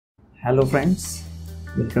Hello friends,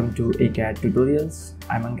 welcome to AutoCAD tutorials.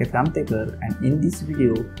 I'm Anket Kamtekar, and in this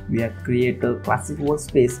video we have created a classic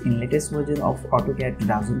workspace in latest version of AutoCAD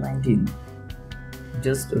 2019.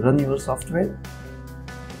 Just run your software,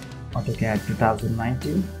 AutoCAD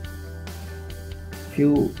 2019.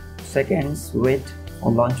 Few seconds wait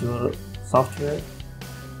or launch your software.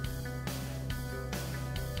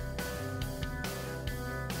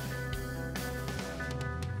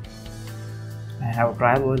 I have a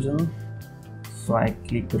trial version, so I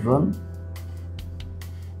click run.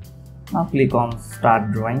 Now click on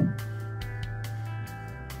start drawing.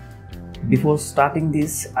 Before starting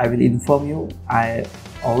this, I will inform you I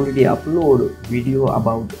already upload video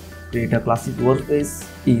about create a classic workspace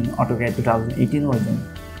in AutoCAD 2018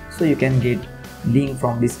 version, so you can get link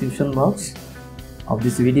from description box of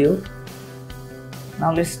this video.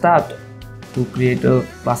 Now let's start to create a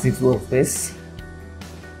classic workspace.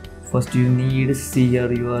 First you need to see here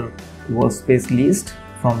your workspace list.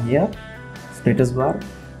 From here, status bar,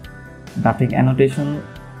 graphic annotation,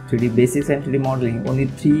 3D basics and 3D modeling. Only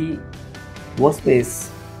 3 workspace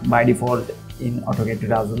by default in AutoCAD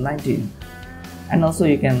 2019. And also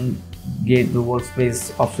you can get the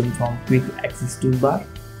workspace option from quick access toolbar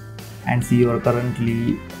and see your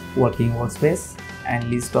currently working workspace and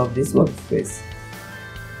list of this workspace.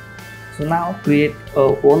 So now create a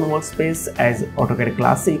own workspace as AutoCAD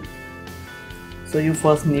Classic. So you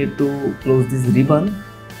first need to close this ribbon.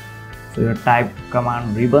 So you type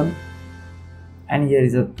command ribbon, and here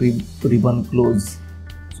is a ribbon close.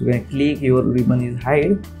 So when I click, your ribbon is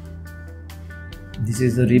hide. This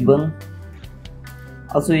is the ribbon.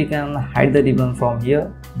 Also you can hide the ribbon from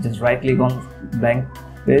here. Just right click on blank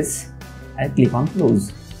space and click on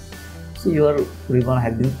close. So your ribbon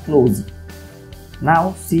has been closed.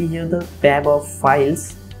 Now see here the tab of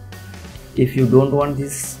files. If you don't want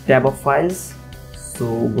this tab of files,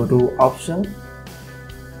 so go to option.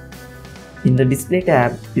 In the display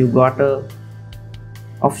tab, you got a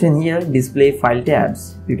option here, display file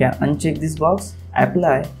tabs. You can uncheck this box,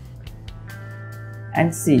 apply,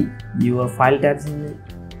 and see your file tabs in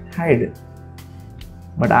hide.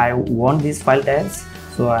 But I want these file tabs,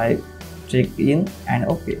 so I check in and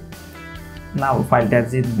OK. Now file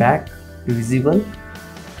tabs is back to visible.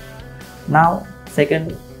 Now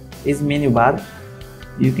second is menu bar.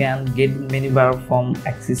 You can get menu bar from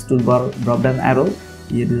axis toolbar drop down arrow.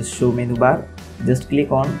 Here is show menu bar. Just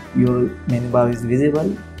click on, your menu bar is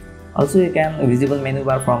visible. Also you can visible menu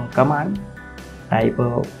bar from command. Type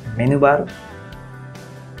menu bar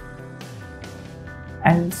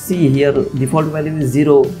and see here default value is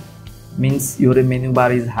 0, means your menu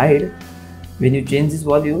bar is hide. When you change this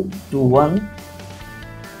value to 1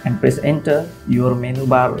 and press enter, your menu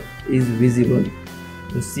bar is visible.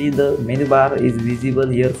 You see the menu bar is visible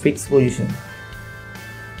here, fixed position.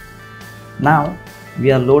 Now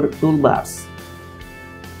we are load toolbars.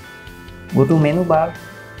 Go to menu bar,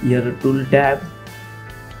 here tool tab,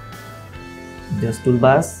 just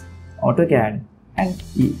toolbars, AutoCAD, and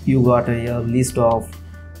you got here list of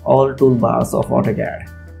all toolbars of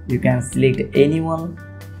AutoCAD. You can select anyone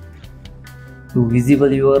to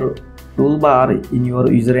visible your toolbar in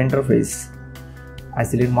your user interface. I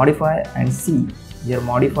select modify and see here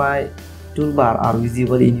modify toolbar are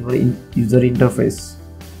visible in your user interface.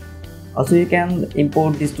 Also you can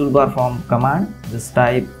import this toolbar from command. Just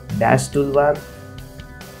type dash toolbar,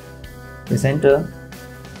 press enter,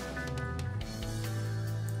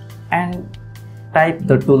 and type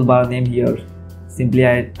the toolbar name here. Simply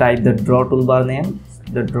I type the draw toolbar name,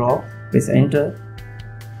 the draw, press enter,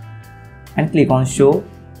 and click on show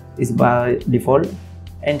is by default,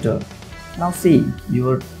 enter. Now see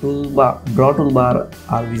your toolbar, draw toolbar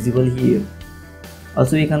are visible here.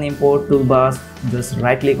 Also you can import toolbars. Just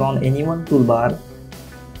right click on any one toolbar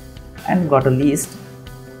and got a list,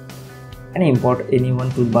 and import any one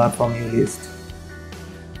toolbar from your list.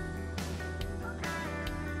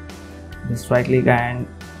 Just right click and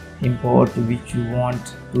import which you want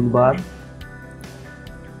toolbar.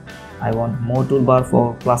 I want more toolbar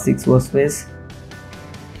for classics workspace.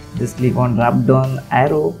 Just click on drop down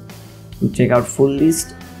arrow to check out full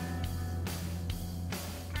list.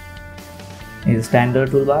 Here is standard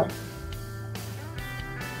toolbar.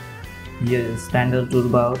 Here is standard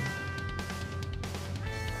toolbar.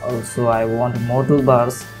 Also I want more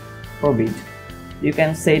toolbars for bit. You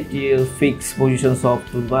can set your fixed positions of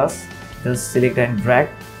toolbars. Just select and drag.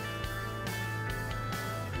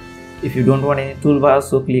 If you don't want any toolbars,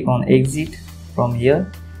 so click on exit from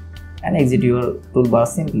here and exit your toolbar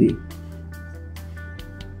simply.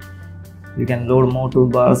 You can load more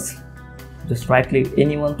toolbars. Just right click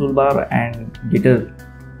any one toolbar and get a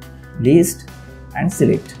list and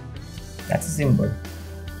select. That's simple.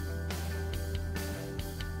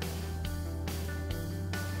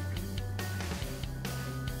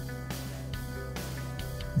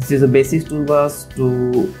 This is the basic toolbars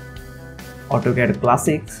to AutoCAD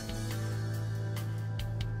Classics.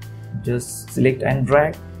 Just select and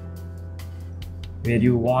drag where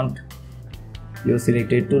you want your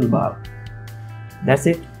selected toolbar. That's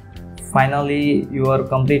it. Finally, your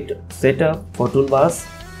complete setup for toolbars.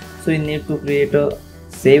 So you need to create a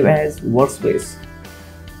save as workspace.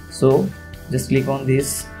 So just click on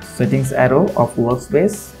this settings arrow of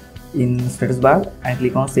workspace in status bar and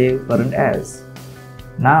click on save current as.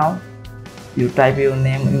 Now you type your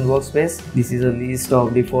name in workspace. This is a list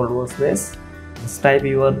of default workspace. Just type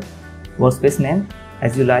your workspace name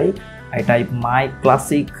as you like. I type my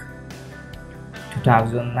classic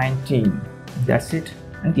 2019. That's it,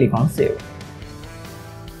 and click on save.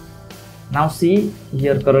 Now see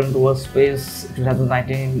here, current workspace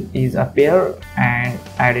 2019 is appear and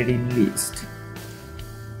added in list.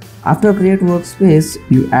 After create workspace,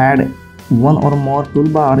 you add one or more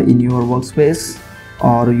toolbar in your workspace,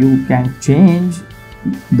 or you can change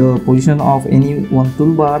the position of any one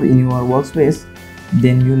toolbar in your workspace.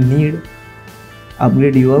 Then you need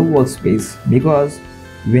upgrade your workspace, because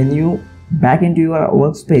when you back into your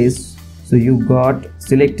workspace, so you got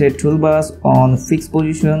selected toolbars on fixed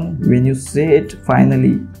position when you set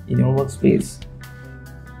finally in your workspace.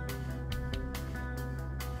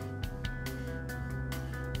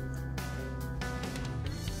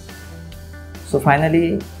 So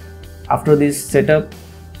finally, after this setup,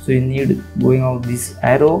 so you need going out this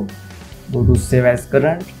arrow, go to save as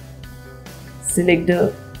current, select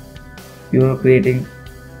you're creating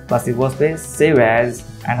classic workspace, save as,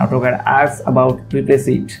 and AutoCAD asks about replace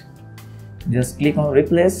it. Just click on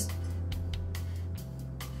replace.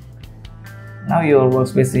 Now your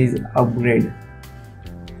workspace is upgraded.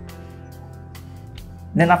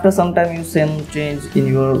 Then after some time you some change in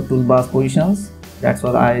your toolbar positions. That's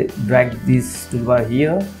why I drag this toolbar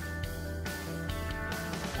here,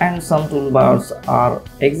 and some toolbars are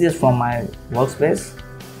exist from my workspace,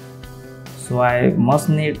 so I must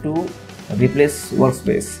need to replace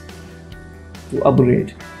workspace to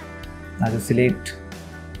upgrade. Now you select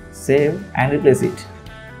save and replace it.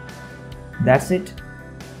 That's it.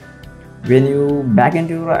 When you back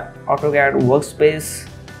into your AutoCAD workspace,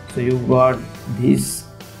 so you got these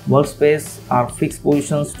workspace are fixed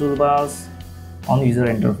positions toolbars on user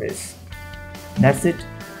interface. That's it.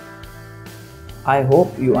 I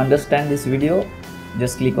hope you understand this video.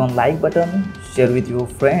 Just click on like button, share with your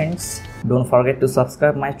friends. Don't forget to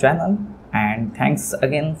subscribe my channel, and thanks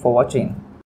again for watching.